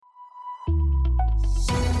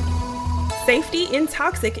Safety in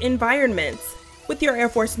toxic environments. With your Air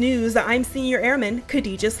Force News, I'm Senior Airman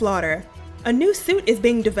Khadija Slaughter. A new suit is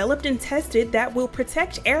being developed and tested that will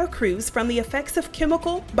protect air crews from the effects of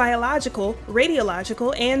chemical, biological,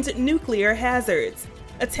 radiological, and nuclear hazards.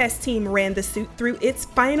 A test team ran the suit through its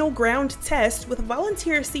final ground test with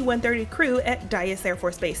volunteer C-130 crew at Dyess Air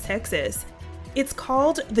Force Base, Texas. It's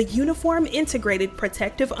called the Uniform Integrated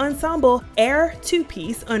Protective Ensemble Air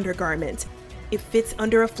Two-Piece Undergarment. It fits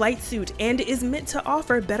under a flight suit and is meant to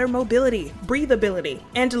offer better mobility, breathability,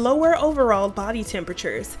 and lower overall body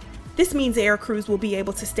temperatures. This means air crews will be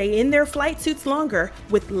able to stay in their flight suits longer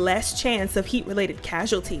with less chance of heat-related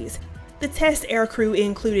casualties. The test air crew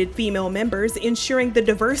included female members, ensuring the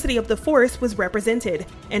diversity of the force was represented,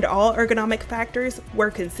 and all ergonomic factors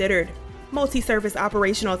were considered. Multi-service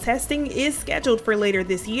operational testing is scheduled for later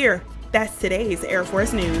this year. That's today's Air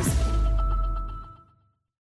Force News.